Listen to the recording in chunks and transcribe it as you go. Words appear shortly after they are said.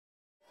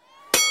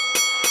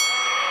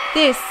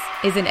This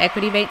is an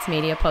Equity Mates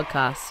Media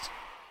podcast.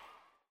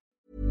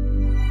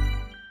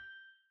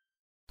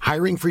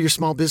 Hiring for your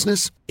small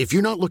business? If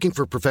you're not looking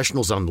for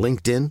professionals on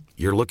LinkedIn,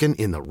 you're looking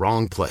in the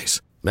wrong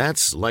place.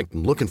 That's like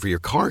looking for your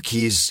car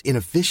keys in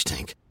a fish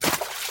tank.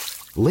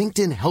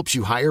 LinkedIn helps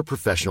you hire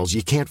professionals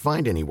you can't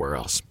find anywhere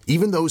else,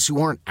 even those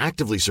who aren't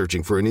actively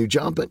searching for a new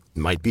job but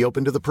might be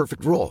open to the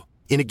perfect role.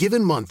 In a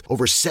given month,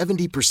 over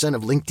 70%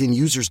 of LinkedIn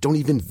users don't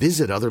even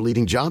visit other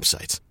leading job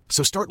sites.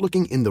 So start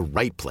looking in the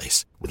right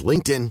place. With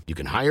LinkedIn, you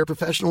can hire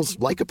professionals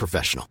like a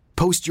professional.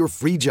 Post your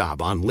free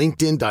job on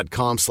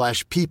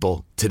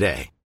linkedin.com/people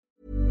today.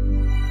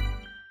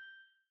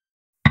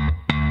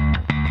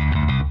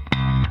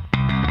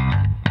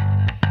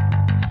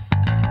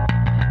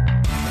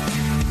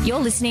 You're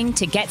listening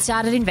to Get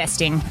Started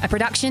Investing, a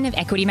production of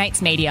Equity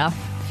Mates Media.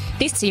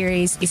 This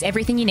series is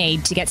everything you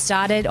need to get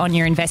started on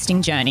your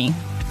investing journey.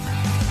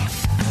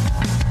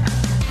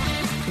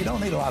 You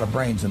don't need a lot of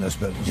brains in this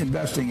business.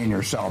 Investing in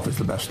yourself is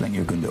the best thing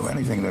you can do.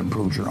 Anything that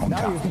improves your own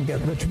Now time. you can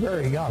get rich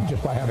very young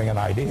just by having an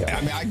idea.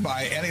 I mean, I can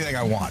buy anything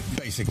I want,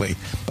 basically,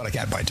 but I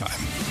can't buy time.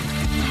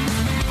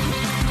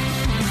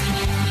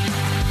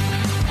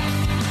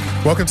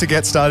 Welcome to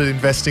Get Started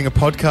Investing, a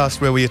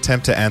podcast where we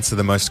attempt to answer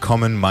the most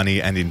common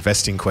money and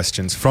investing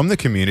questions from the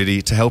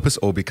community to help us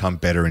all become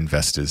better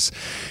investors.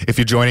 If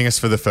you're joining us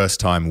for the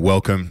first time,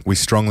 welcome. We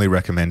strongly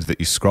recommend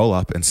that you scroll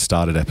up and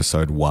start at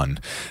episode 1.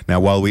 Now,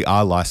 while we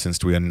are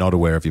licensed, we are not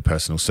aware of your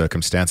personal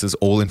circumstances.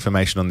 All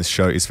information on this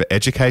show is for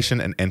education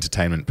and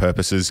entertainment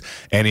purposes.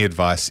 Any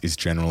advice is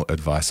general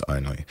advice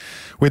only.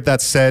 With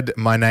that said,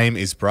 my name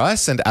is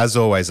Bryce, and as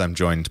always, I'm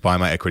joined by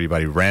my equity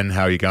buddy, Ren.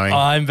 How are you going?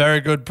 I'm very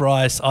good,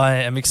 Bryce. I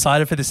am excited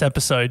for this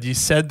episode. You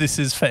said this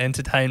is for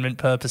entertainment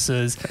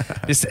purposes.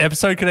 This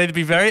episode could either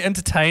be very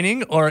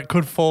entertaining or it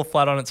could fall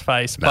flat on its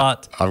face.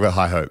 But I've got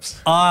high hopes.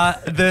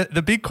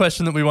 The big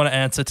question that we want to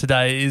answer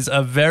today is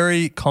a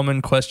very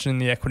common question in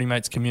the Equity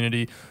Mates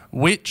community.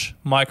 Which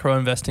micro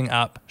investing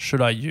app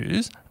should I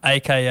use?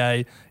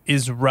 AKA,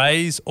 is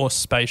Raiz or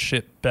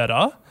Spaceship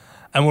better?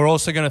 And we're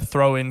also going to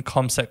throw in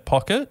Commsec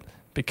Pocket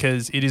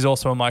because it is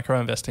also a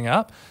micro investing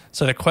app.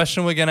 So the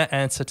question we're going to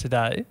answer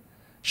today,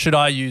 should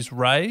I use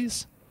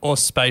Raiz or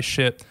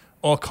Spaceship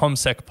or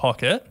Commsec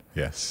Pocket?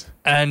 Yes.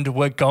 And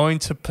we're going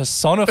to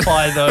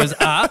personify those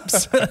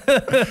apps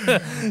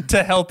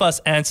to help us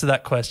answer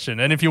that question.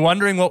 And if you're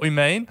wondering what we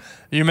mean,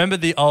 you remember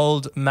the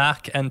old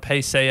Mac and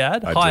PC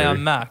ad? Hi,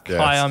 I'm Mac. Yes.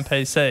 Hi, I'm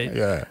PC.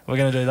 Yeah. We're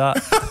going to do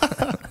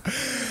that.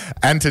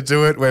 And to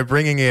do it, we're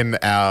bringing in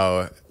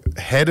our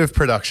head of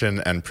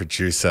production and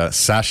producer,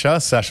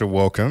 Sasha. Sasha,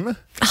 welcome.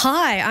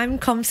 Hi, I'm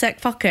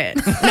Commsec Pocket.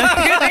 No,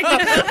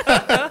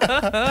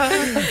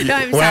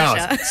 I'm Wow,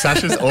 Sasha.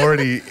 Sasha's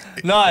already...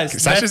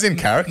 Nice. Sasha's in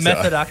character.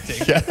 Method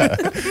acting. Yeah.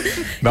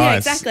 Nice. Yeah,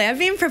 exactly. I've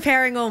been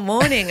preparing all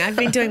morning. I've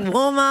been doing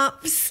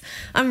warm-ups.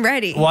 I'm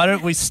ready. Why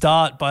don't we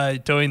start by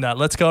doing that?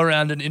 Let's go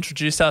around and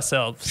introduce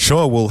ourselves.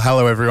 Sure. Well,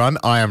 hello, everyone.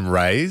 I am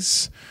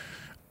Raiz.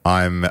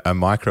 I'm a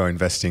micro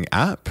investing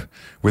app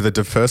with a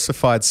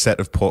diversified set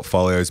of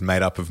portfolios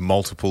made up of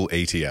multiple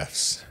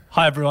ETFs.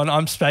 Hi everyone,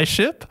 I'm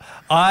Spaceship.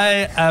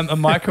 I am a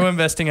micro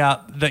investing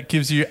app that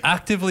gives you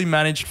actively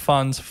managed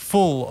funds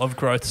full of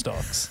growth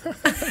stocks.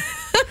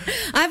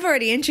 I've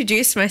already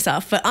introduced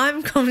myself, but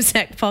I'm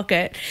Commsec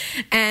Pocket,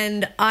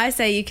 and I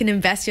say you can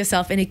invest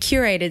yourself in a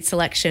curated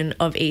selection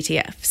of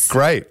ETFs.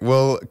 Great.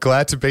 Well,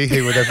 glad to be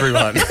here with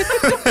everyone.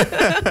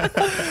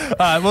 All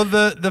right, well,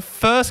 the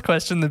first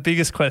question, the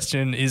biggest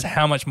question is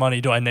how much money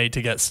do I need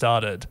to get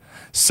started?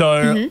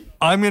 So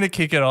I'm going to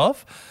kick it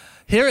off.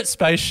 Here at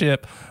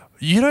Spaceship,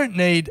 you don't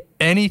need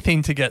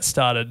anything to get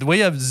started. We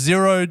have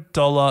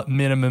 $0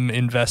 minimum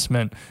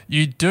investment.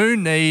 You do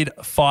need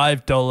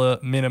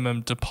 $5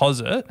 minimum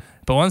deposit,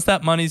 but once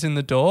that money's in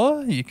the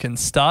door, you can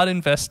start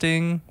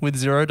investing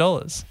with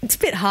 $0. It's a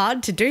bit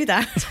hard to do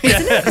that.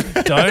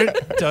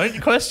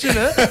 Don't question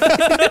it.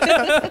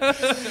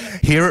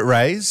 Here at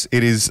Raiz,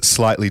 it is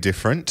slightly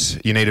different.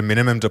 You need a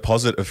minimum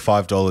deposit of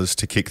 $5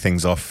 to kick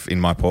things off in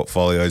my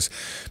portfolios,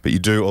 but you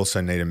do also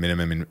need a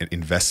minimum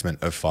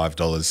investment of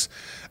 $5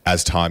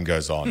 as time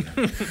goes on.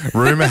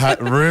 Rumor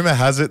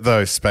has it,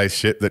 though,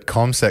 Spaceship, that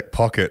Commsec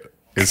Pocket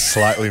is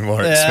slightly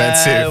more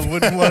expensive. I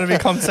wouldn't want to be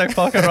Commsec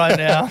Pocket right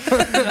now.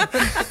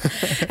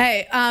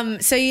 Hey,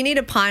 so you need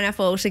a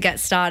pineapple to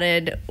get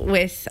started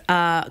with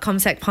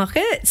Commsec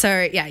Pocket.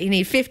 So yeah, you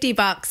need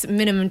 $50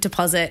 minimum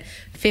deposit,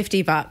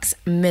 $50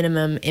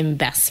 minimum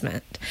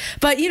investment.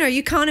 But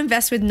you can't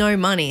invest with no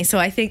money, so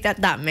I think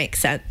that makes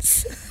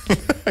sense.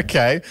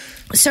 Okay.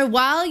 So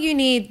while you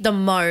need the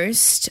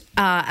most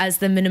as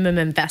the minimum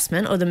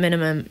investment or the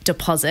minimum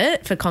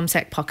deposit for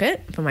Commsec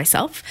Pocket for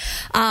myself,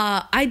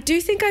 I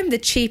do think I'm the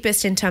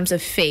cheapest in terms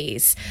of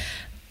fees.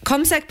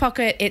 Commsec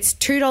Pocket, it's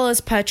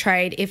 $2 per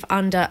trade if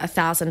under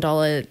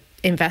 $1,000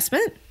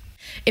 investment.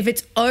 If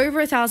it's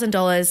over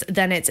 $1,000,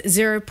 then it's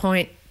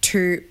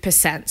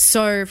 0.2%.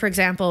 So, for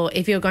example,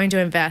 if you're going to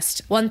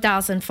invest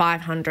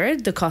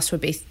 $1,500, the cost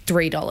would be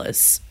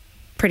 $3.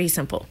 Pretty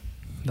simple.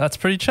 That's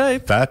pretty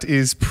cheap. That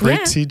is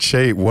pretty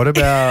cheap. What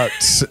about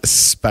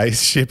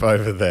Spaceship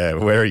over there?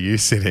 Where are you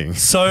sitting?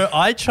 So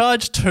I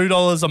charge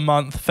 $2 a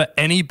month for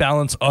any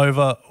balance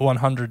over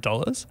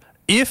 $100.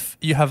 If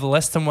you have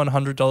less than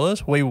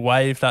 $100, we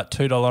waive that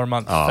 $2 a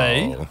month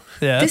fee.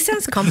 Yeah. This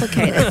sounds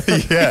complicated.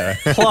 Yeah.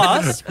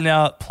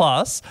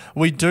 Plus,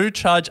 we do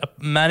charge a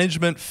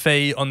management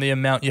fee on the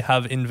amount you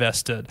have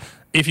invested.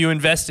 If you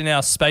invest in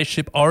our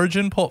Spaceship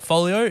Origin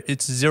portfolio,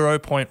 it's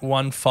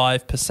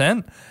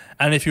 0.15%.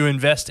 And if you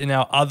invest in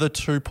our other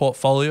two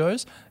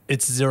portfolios,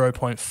 it's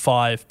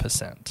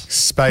 0.5%.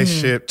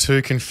 Spaceship,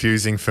 too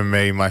confusing for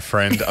me, my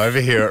friend.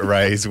 Over here at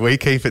Raiz, we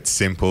keep it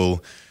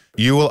simple.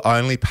 You will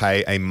only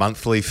pay a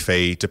monthly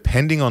fee,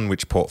 depending on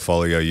which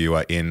portfolio you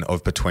are in,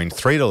 of between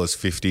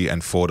 $3.50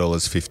 and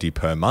 $4.50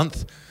 per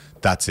month.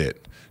 That's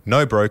it.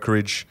 No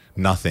brokerage,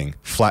 nothing.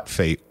 Flat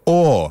fee.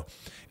 Or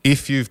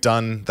if you've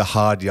done the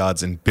hard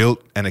yards and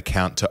built an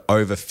account to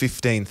over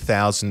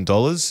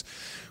 $15,000,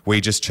 we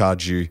just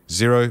charge you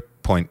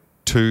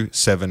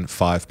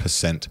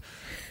 0.275%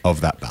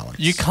 of that balance.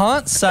 You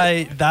can't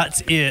say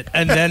that's it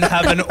and then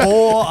have an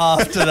or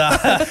after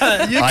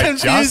that. You're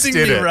confusing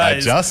me, Raiz.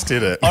 I just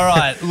did it. All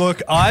right,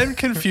 look, I'm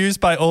confused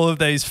by all of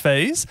these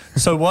fees.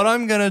 So what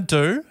I'm going to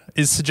do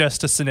is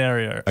suggest a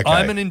scenario. Okay.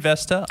 I'm an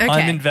investor. Okay.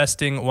 I'm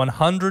investing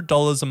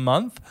 $100 a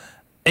month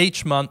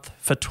each month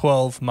for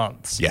 12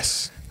 months.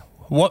 Yes.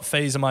 What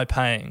fees am I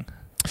paying?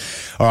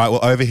 All right,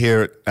 well, over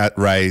here at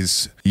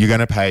Raiz, you're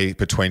going to pay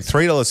between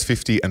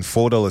 $3.50 and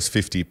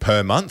 $4.50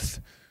 per month.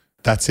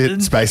 That's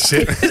it,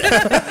 Spaceship.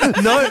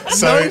 No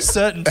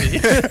certainty.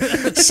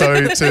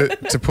 So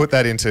to put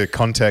that into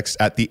context,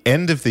 at the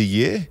end of the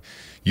year,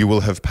 you will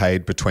have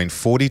paid between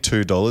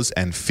 $42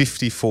 and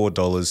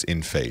 $54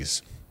 in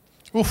fees.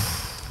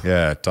 Oof.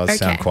 Yeah, it does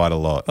sound quite a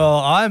lot. Well,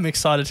 I'm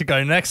excited to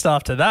go next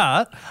after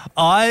that.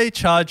 I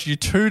charge you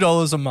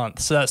 $2 a month,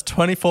 so that's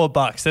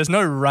 $24. There's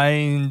no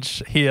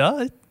range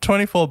here.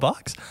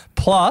 $24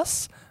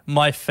 plus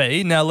my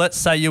fee. Now, let's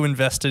say you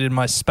invested in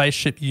my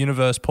Spaceship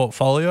Universe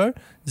portfolio,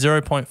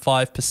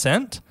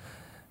 0.5%.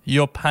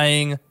 You're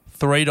paying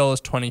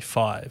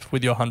 $3.25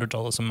 with your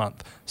 $100 a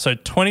month. So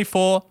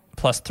 $24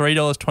 plus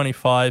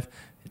 $3.25,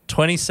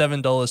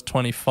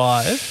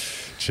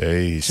 $27.25.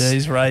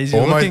 Jeez, Raiz,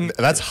 you're looking...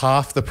 That's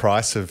half the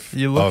price of...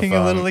 You're looking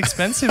a little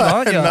expensive,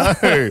 aren't you? No.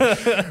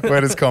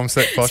 Where does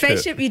Commsec pocket?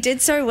 Spaceship, you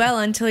did so well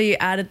until you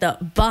added the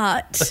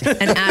but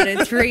and added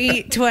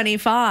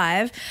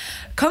 $3.25.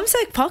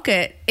 Commsec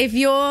Pocket, if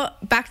you're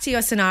back to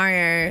your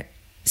scenario...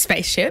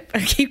 Spaceship, I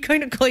keep going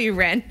to call you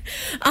Ren.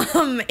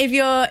 If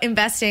you're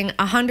investing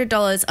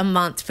 $100 a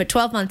month for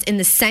 12 months in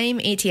the same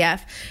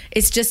ETF,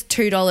 it's just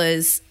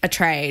 $2 a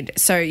trade.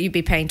 So you'd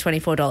be paying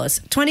 $24.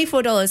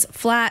 $24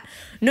 flat,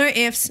 no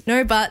ifs,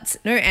 no buts,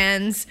 no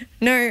ands,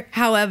 no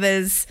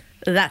howevers.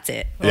 That's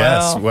it.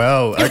 Yes,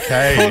 well,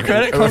 okay. Full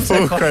credit,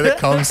 Commsec. Full credit,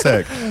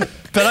 Commsec.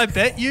 But I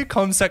bet you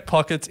Commsec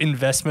Pocket's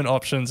investment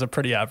options are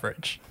pretty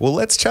average. Well,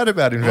 let's chat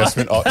about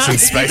investment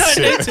options,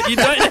 Spaceship. You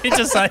don't need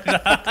to say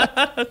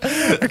that.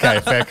 Okay,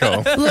 fair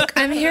call. Look,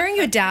 I'm hearing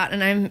your doubt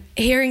and I'm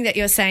hearing that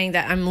you're saying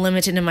that I'm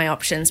limited in my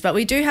options, but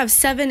we do have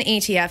 7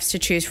 ETFs to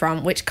choose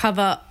from which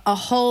cover a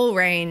whole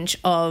range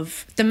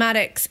of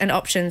thematics and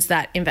options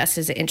that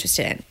investors are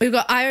interested in. We've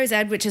got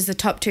IOZ, which is the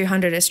top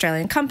 200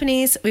 Australian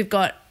companies. We've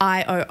got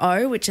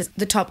IOO, which is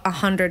the top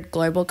 100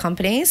 global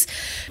companies.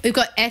 We've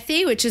got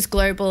ETHI, which is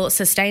global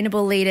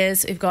sustainable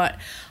leaders. We've got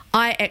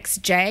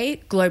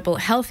IXJ, global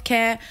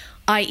healthcare,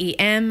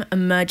 IEM,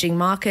 emerging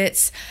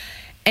markets,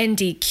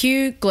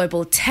 NDQ,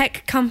 global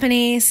tech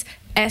companies,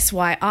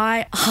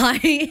 SYI,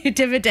 high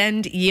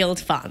dividend yield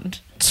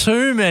fund.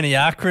 Too many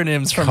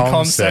acronyms from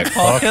Commsec Commsec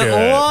Pocket.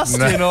 Lost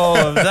in all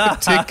of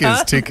that.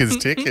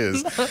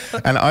 Tickers.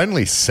 And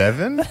only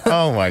 7?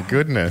 Oh, my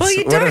goodness. Well,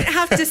 you don't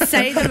have to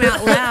say them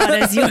out loud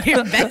as you're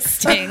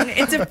investing.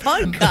 It's a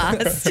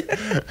podcast.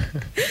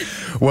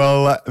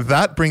 Well,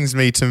 that brings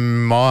me to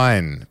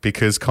mine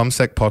because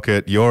Commsec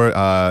Pocket, your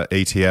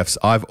ETFs,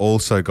 I've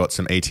also got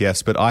some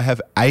ETFs, but I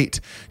have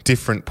 8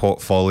 different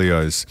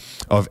portfolios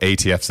of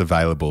ETFs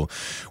available.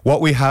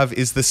 What we have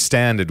is the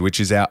standard,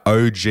 which is our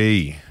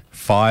OG.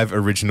 5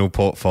 original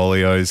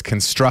portfolios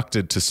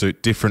constructed to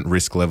suit different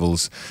risk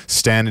levels,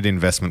 standard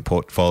investment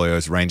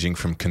portfolios ranging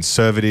from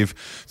conservative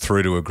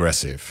through to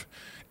aggressive.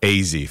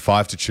 Easy,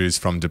 5 to choose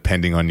from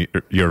depending on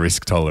your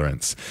risk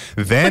tolerance.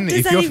 Then, what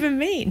does that even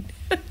mean?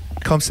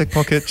 Commsec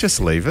Pocket,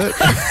 just leave it.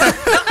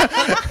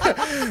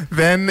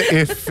 Then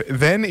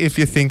if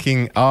you're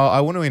thinking, oh, I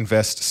want to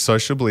invest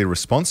socially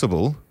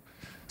responsible,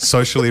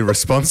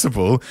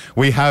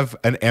 we have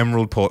an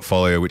Emerald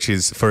portfolio, which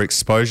is for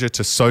exposure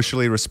to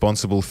socially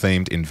responsible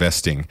themed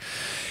investing.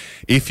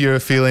 If you're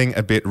feeling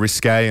a bit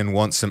risque and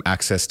want some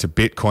access to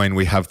Bitcoin,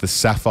 we have the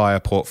Sapphire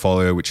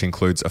portfolio, which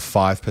includes a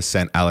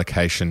 5%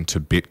 allocation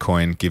to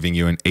Bitcoin, giving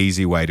you an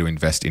easy way to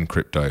invest in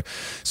crypto.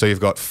 So you've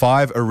got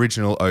 5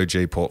 original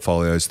OG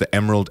portfolios, the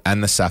Emerald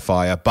and the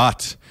Sapphire,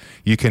 but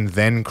you can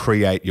then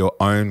create your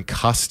own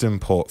custom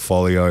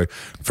portfolio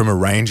from a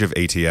range of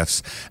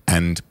ETFs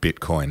and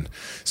Bitcoin.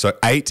 So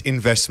 8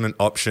 investment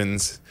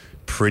options.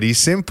 pretty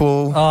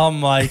simple. Oh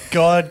my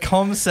God,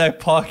 Commsec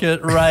Pocket,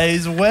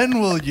 Raiz,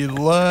 when will you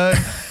learn?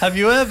 Have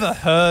you ever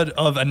heard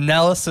of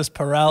analysis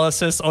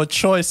paralysis or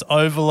choice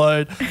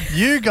overload?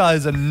 You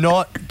guys are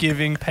not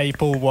giving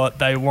people what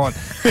they want.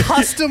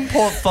 Custom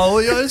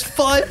portfolios,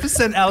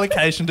 5%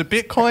 allocation to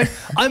Bitcoin.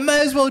 I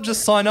may as well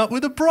just sign up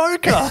with a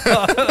broker.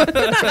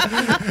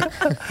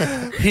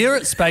 Here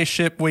at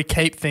Spaceship, we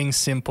keep things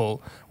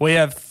simple. We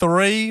have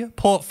 3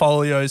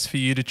 portfolios for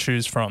you to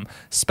choose from.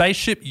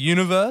 Spaceship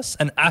Universe,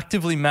 an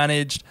actively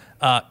managed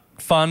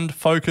fund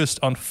focused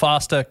on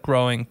faster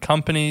growing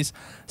companies.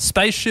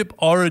 Spaceship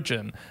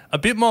Origin, a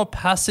bit more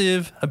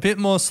passive, a bit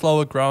more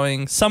slower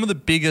growing, some of the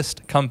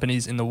biggest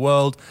companies in the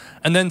world.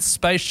 And then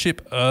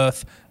Spaceship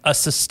Earth, a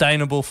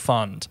sustainable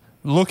fund,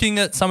 looking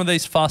at some of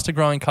these faster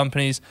growing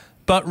companies,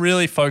 but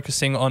really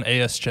focusing on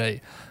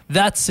ESG.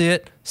 That's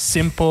it.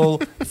 Simple.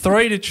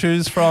 3 to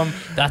choose from.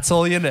 That's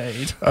all you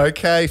need.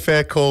 Okay,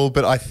 fair call.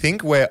 But I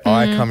think where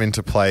I come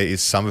into play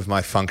is some of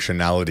my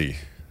functionality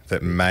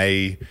that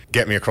may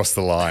get me across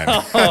the line.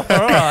 All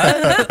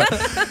right.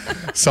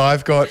 So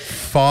I've got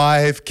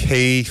 5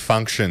 key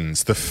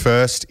functions. The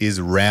first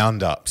is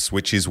roundups,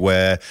 which is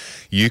where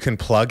you can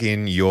plug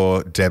in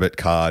your debit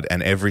card,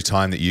 and every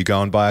time that you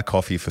go and buy a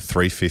coffee for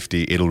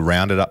 $3.50, it'll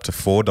round it up to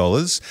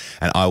 $4,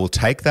 and I will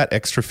take that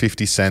extra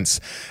 50 cents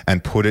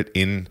and put it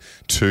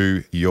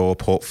into your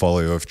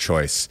portfolio of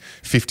choice.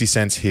 50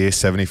 cents here,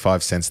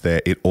 75 cents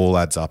there. It all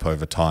adds up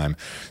over time.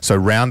 So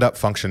roundup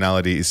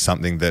functionality is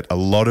something that a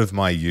lot of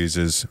my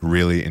users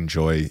really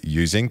enjoy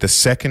using. The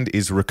second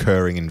is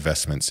recurring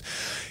investments.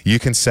 You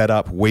can set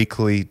up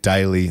weekly,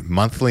 daily,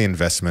 monthly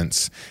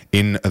investments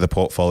in the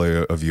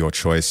portfolio of your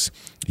choice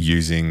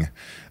using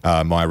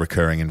my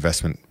recurring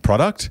investment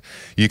product.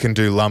 You can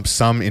do lump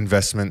sum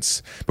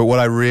investments, but what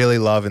I really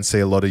love and see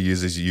a lot of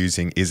users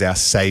using is our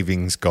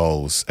savings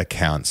goals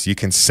accounts. You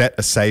can set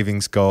a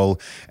savings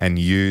goal and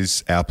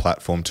use our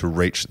platform to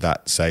reach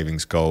that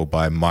savings goal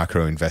by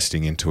micro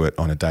investing into it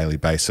on a daily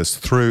basis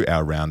through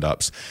our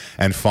roundups.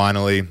 And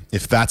finally,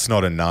 if that's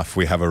not enough,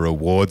 we have a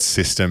rewards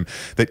system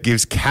that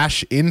gives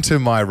cash into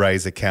my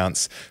Raiz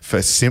accounts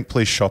for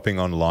simply shopping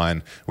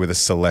online with a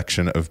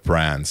selection of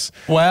brands.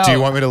 Wow. Do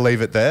you want me to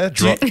leave it there?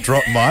 Drop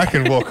mic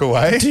and walk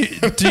away?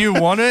 Do you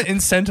want to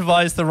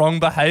incentivize the wrong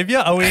behavior?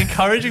 Are we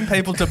encouraging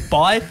people to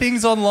buy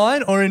things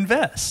online or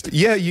invest?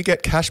 Yeah, you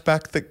get cash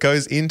back that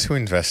goes into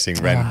investing,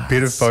 Ren.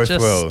 Bit of both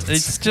worlds.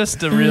 It's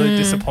just really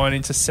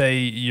disappointing to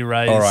see you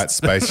raise. All right,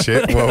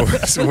 Spaceship. Well,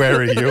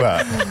 where are you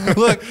at?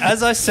 Look,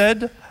 as I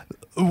said,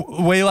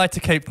 we like to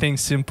keep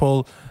things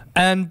simple.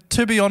 And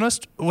to be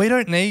honest, we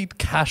don't need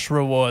cash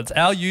rewards.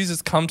 Our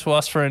users come to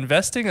us for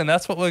investing, and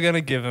that's what we're going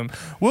to give them.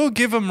 We'll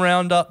give them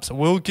roundups.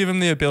 We'll give them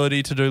the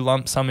ability to do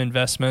lump sum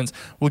investments.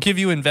 We'll give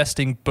you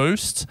investing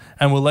boosts,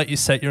 and we'll let you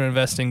set your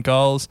investing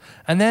goals.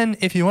 And then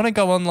if you want to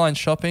go online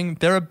shopping,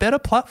 there are better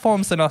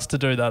platforms than us to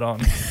do that on.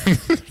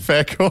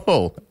 Fair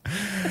call.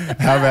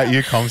 How about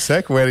you,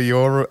 Commsec? Where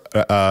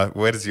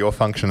does your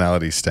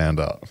functionality stand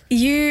up?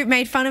 You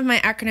made fun of my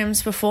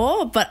acronyms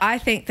before, but I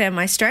think they're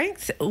my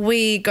strength.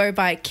 We go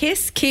by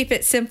KISS, keep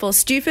it simple,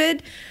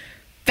 stupid.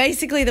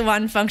 Basically the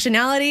one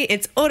functionality,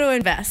 it's auto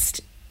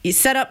invest. You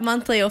set up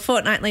monthly or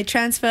fortnightly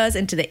transfers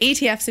into the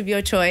ETFs of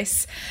your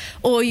choice,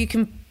 or you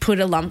can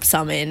put a lump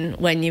sum in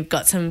when you've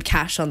got some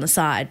cash on the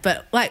side.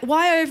 But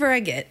why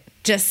over-egg it?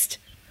 Just,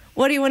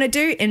 what do you want to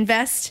do?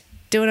 Invest.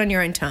 Do it on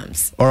your own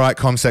terms. All right,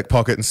 Commsec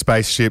Pocket and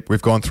Spaceship,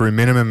 we've gone through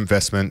minimum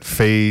investment,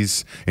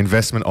 fees,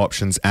 investment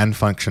options and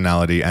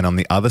functionality. And on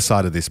the other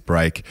side of this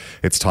break,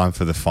 it's time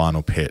for the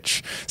final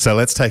pitch. So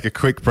let's take a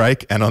quick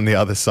break, and on the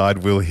other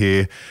side, we'll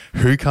hear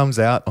who comes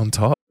out on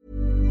top.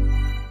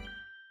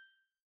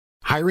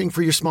 Hiring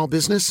for your small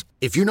business?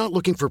 If you're not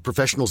looking for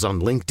professionals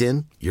on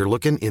LinkedIn, you're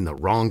looking in the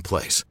wrong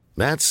place.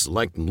 That's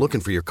like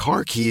looking for your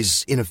car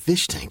keys in a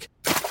fish tank.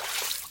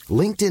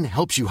 LinkedIn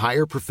helps you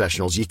hire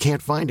professionals you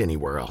can't find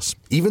anywhere else,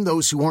 even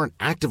those who aren't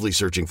actively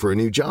searching for a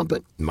new job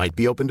but might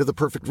be open to the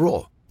perfect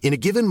role. In a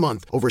given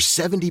month, over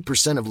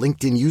 70% of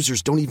LinkedIn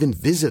users don't even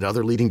visit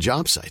other leading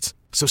job sites.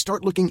 So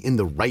start looking in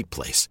the right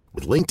place.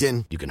 With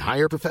LinkedIn, you can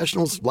hire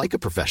professionals like a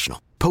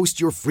professional.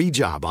 Post your free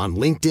job on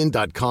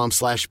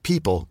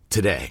linkedin.com/people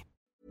today.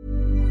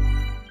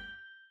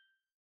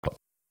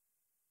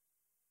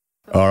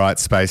 All right,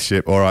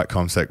 Spaceship. All right,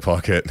 Commsec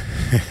Pocket.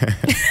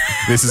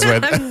 This is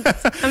where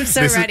I'm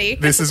so ready.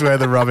 This is where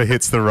the rubber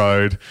hits the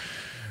road.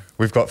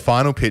 We've got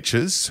final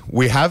pitches.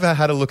 We have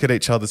had a look at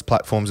each other's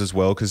platforms as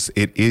well, because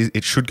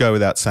it should go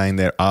without saying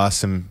there are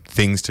some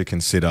things to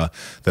consider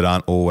that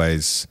aren't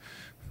always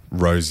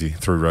rosy.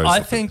 I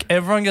think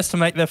everyone gets to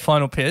make their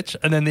final pitch,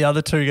 and then the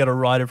other two get a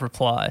right of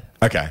reply.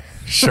 Okay,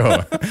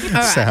 sure.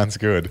 Sounds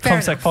good.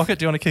 Commsec Pocket,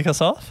 do you want to kick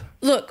us off?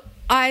 Look,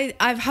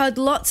 I've heard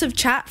lots of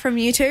chat from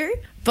you two,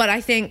 but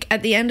I think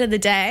at the end of the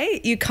day,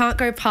 you can't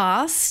go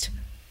past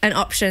an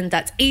option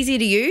that's easy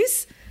to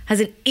use, has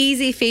an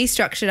easy fee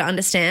structure to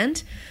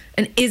understand,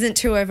 and isn't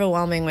too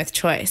overwhelming with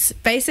choice.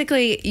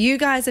 Basically, you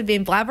guys have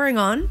been blabbering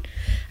on,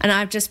 and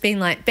I've just been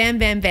like bam,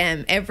 bam,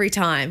 bam every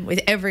time with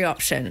every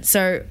option.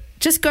 So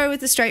Just go with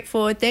the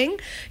straightforward thing.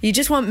 You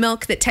just want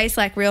milk that tastes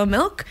like real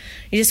milk.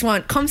 You just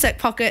want Commsec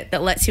Pocket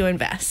that lets you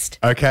invest.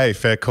 Okay,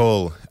 fair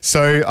call.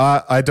 So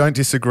I don't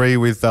disagree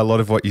with a lot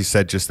of what you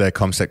said just there,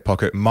 Commsec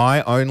Pocket.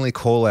 My only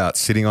call out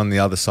sitting on the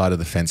other side of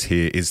the fence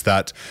here is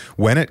that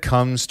when it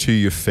comes to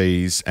your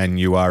fees and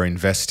you are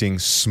investing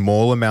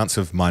small amounts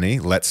of money,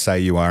 let's say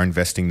you are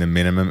investing the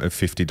minimum of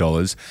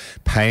 $50,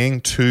 paying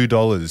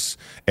 $2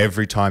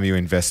 every time you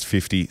invest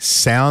 $50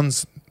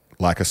 sounds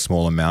like a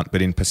small amount, but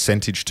in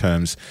percentage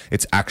terms,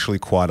 it's actually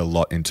quite a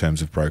lot in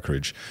terms of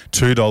brokerage.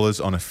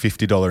 $2 on a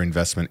 $50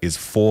 investment is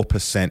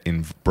 4%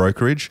 in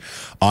brokerage.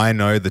 I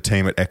know the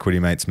team at Equity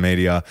Mates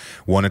Media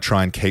want to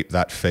try and keep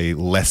that fee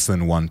less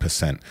than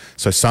 1%.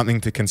 So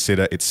something to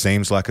consider. It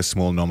seems like a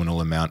small nominal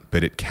amount,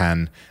 but it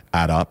can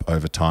add up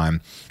over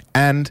time.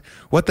 And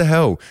what the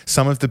hell?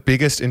 Some of the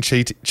biggest and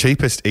cheapest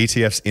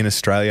ETFs in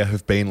Australia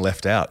have been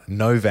left out.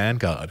 No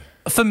Vanguard.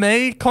 For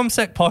me,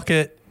 Commsec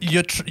Pocket,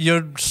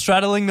 you're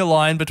straddling the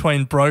line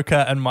between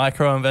broker and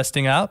micro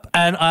investing app.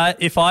 And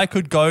if I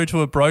could go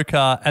to a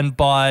broker and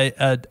buy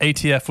an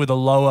ETF with a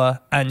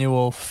lower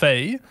annual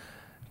fee,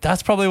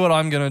 that's probably what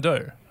I'm going to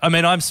do. I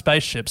mean, I'm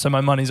Spaceship, so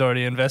my money's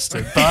already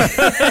invested. But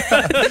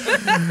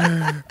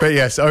But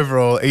yes,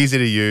 overall, easy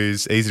to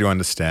use, easy to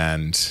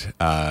understand,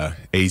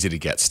 easy to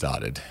get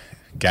started.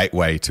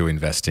 Gateway to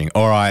investing.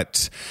 All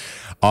right.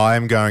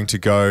 I'm going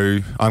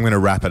to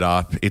wrap it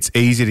up. It's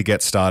easy to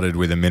get started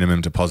with a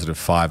minimum deposit of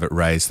 $5 at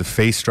Raiz. The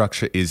fee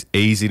structure is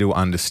easy to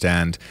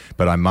understand,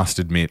 but I must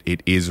admit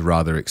it is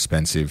rather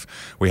expensive.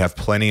 We have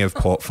plenty of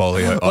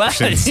portfolio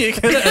options. You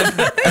just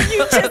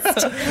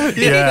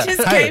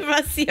gave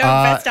us your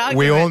best argument.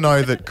 We all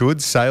know that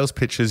good sales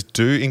pitches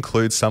do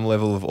include some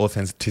level of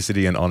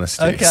authenticity and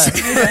honesty. okay.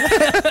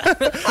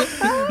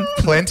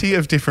 Plenty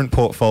of different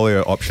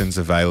portfolio options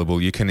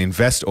available. You can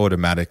invest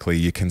automatically.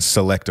 You can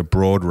select a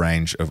broad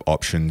range of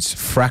options.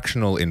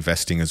 Fractional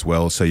investing as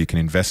well, so you can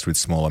invest with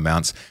small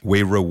amounts.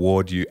 We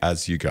reward you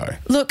as you go.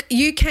 Look,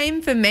 you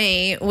came for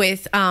me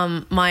with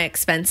my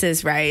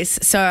expenses,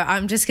 Raiz. So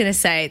I'm just going to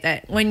say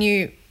that when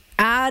you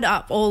add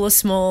up all the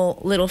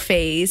small little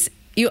fees,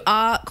 you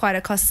are quite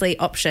a costly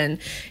option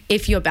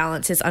if your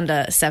balance is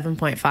under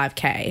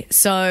 7.5K.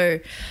 So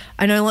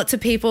I know lots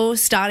of people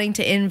starting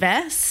to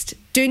invest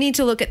do need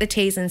to look at the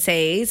T's and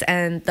C's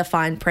and the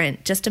fine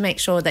print just to make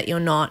sure that you're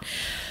not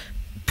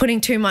putting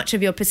too much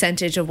of your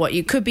percentage of what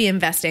you could be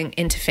investing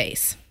into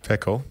fees. Fair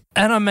call.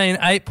 And I mean,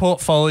 8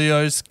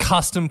 portfolios,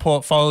 custom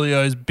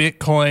portfolios,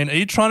 Bitcoin. Are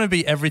you trying to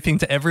be everything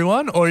to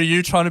everyone, or are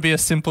you trying to be a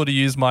simple to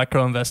use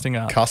micro investing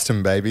app?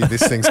 Custom, baby.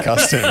 This thing's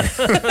custom.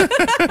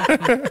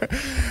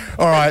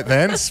 All right,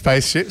 then.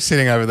 Spaceship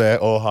sitting over there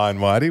all high and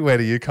mighty. Where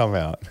do you come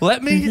out?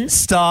 Let me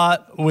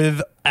start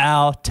with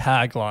our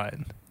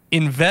tagline.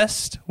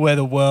 Invest where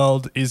the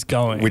world is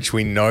going. Which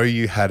we know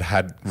you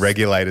had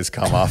regulators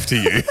come after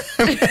you.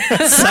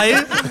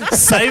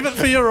 Save it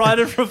for your right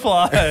of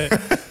reply.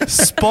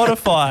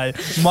 Spotify,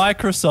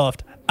 Microsoft,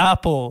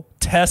 Apple,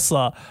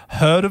 Tesla.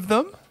 Heard of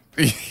them?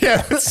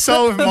 Yeah,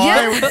 so am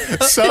I.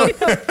 So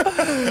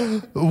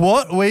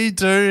what we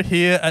do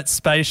here at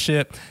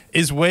Spaceship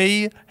is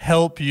we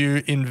help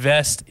you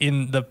invest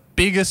in the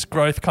biggest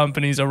growth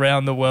companies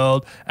around the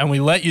world, and we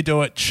let you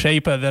do it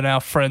cheaper than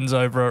our friends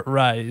over at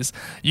Raiz.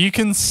 You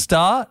can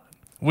start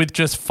with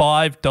just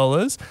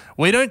 $5.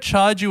 We don't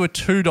charge you a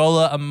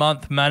 $2 a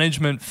month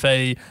management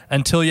fee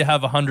until you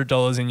have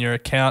 $100 in your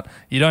account.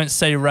 You don't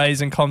see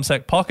Raiz and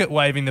Commsec Pocket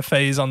waiving the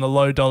fees on the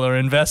low dollar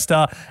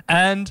investor,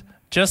 and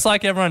just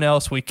like everyone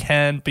else, we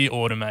can be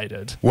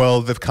automated.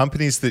 Well, the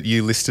companies that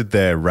you listed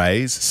there,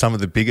 Raiz, some of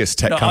the biggest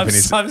tech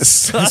companies, I'm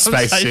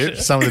Spaceship,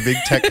 some of the big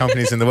tech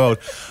companies in the world,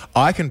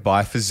 I can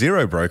buy for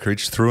zero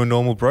brokerage through a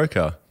normal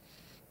broker.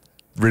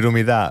 Riddle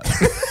me that.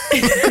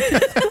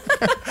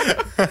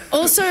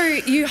 Also,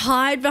 you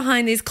hide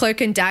behind these cloak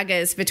and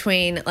daggers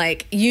between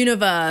like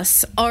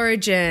Universe,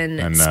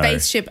 Origin,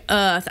 Spaceship,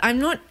 Earth. I'm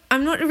not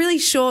really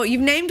sure.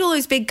 You've named all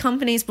those big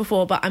companies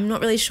before, but I'm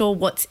not really sure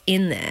what's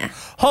in there.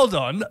 Hold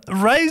on.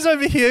 Raiz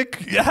over here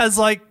has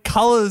like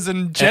colours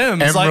and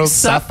gems, Emerald, like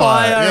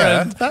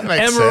sapphire and that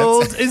makes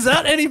emerald. sense. Is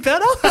that any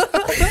better?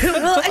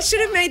 Well, I should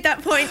have made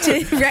that point to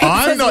Raiz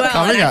I'm as not well,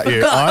 coming and I at you.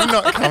 forgot. I'm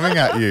not coming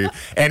at you.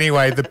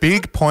 Anyway, the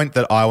big point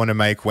that I want to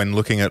make when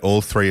looking at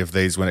all three of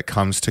these when it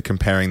comes to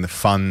comparing the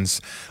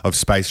funds of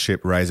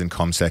Spaceship, Raiz and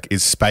Commsec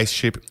is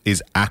Spaceship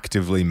is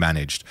actively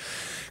managed.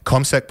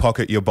 Commsec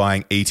Pocket, you're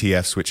buying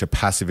ETFs, which are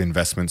passive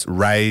investments.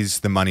 Raiz,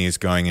 the money is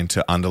going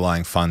into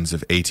underlying funds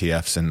of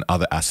ETFs and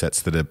other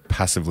assets that are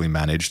passively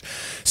managed.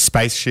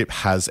 Spaceship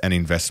has an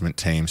investment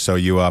team. So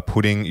you are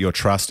putting your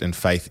trust and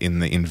faith in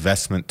the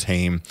investment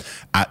team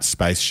at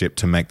Spaceship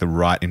to make the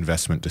right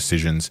investment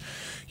decisions.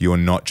 you're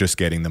not just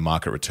getting the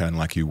market return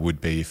like you would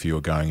be if you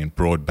were going in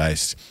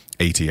broad-based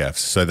ETFs.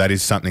 So that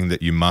is something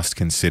that you must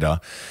consider,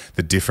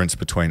 the difference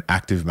between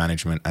active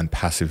management and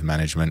passive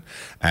management.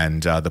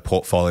 And the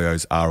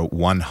portfolios are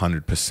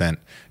 100%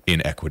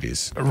 in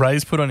equities.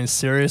 Raiz put on his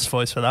serious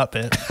voice for that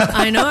bit.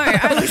 I know.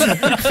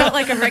 I felt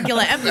like a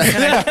regular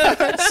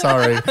episode.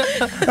 Sorry.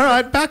 All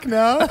right, back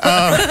now.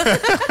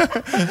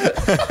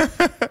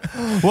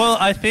 Well,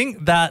 I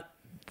think that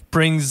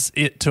brings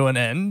it to an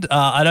end.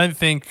 I don't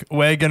think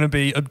we're going to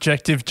be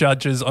objective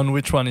judges on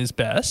which one is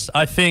best.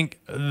 I think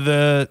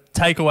the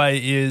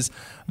takeaway is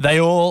they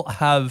all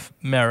have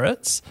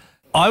merits.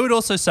 I would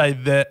also say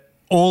that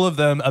all of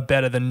them are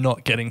better than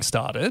not getting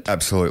started.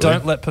 Absolutely.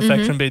 Don't let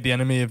perfection be the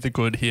enemy of the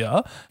good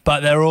here. But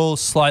they're all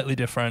slightly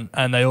different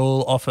and they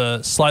all offer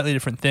slightly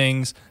different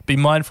things. Be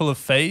mindful of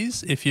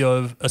fees if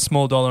you're a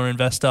small dollar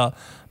investor.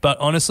 But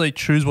honestly,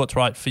 choose what's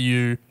right for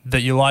you,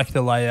 that you like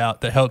the layout,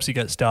 that helps you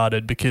get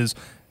started, because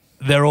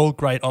they're all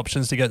great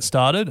options to get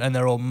started and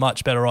they're all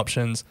much better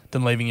options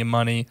than leaving your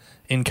money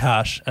in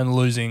cash and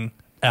losing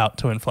out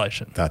to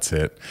inflation. That's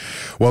it.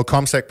 Well,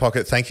 Commsec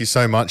Pocket, thank you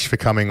so much for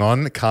coming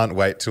on. Can't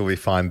wait till we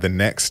find the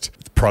next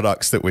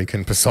products that we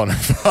can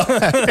personify.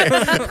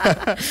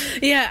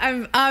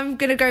 Yeah, I'm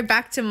gonna go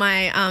back to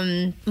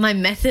my my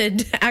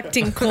method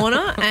acting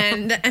corner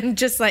and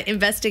just like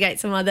investigate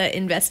some other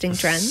investing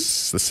trends.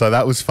 So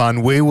that was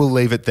fun. We will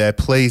leave it there.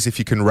 Please, if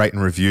you can rate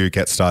and review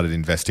Get Started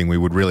Investing, we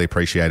would really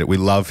appreciate it. We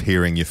love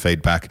hearing your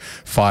feedback.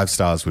 5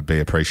 stars would be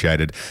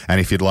appreciated.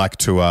 And if you'd like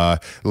to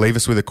leave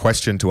us with a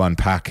question to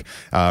unpack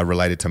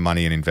related to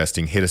money and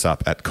investing, hit us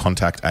up at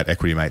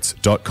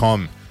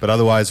contact@equitymates.com. But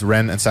otherwise,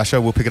 Ren and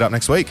Sasha, we'll pick it up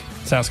next week.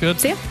 Sounds good.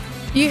 See ya.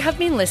 You have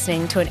been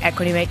listening to an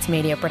Equity Mates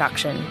Media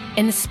production.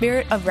 In the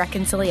spirit of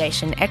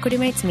reconciliation, Equity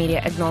Mates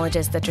Media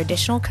acknowledges the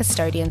traditional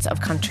custodians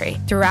of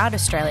country throughout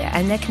Australia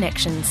and their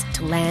connections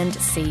to land,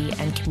 sea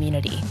and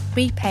community.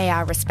 We pay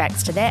our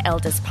respects to their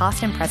elders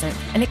past and present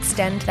and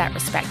extend that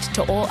respect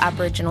to all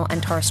Aboriginal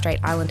and Torres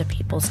Strait Islander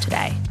peoples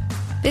today.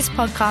 This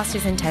podcast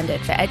is intended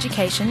for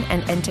education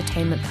and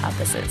entertainment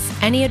purposes.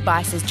 Any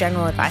advice is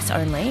general advice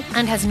only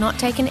and has not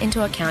taken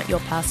into account your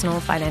personal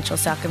financial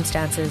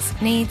circumstances,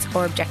 needs,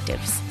 or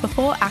objectives.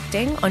 Before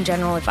acting on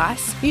general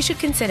advice, you should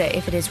consider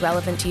if it is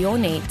relevant to your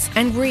needs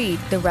and read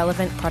the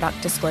relevant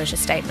product disclosure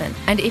statement.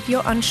 And if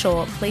you're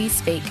unsure, please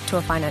speak to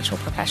a financial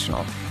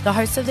professional. The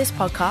hosts of this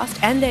podcast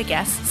and their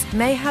guests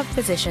may have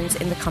positions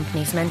in the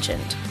companies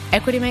mentioned.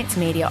 Equity Mates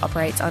Media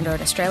operates under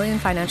an Australian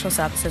Financial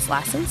Services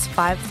Licence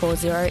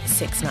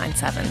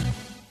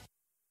 540697.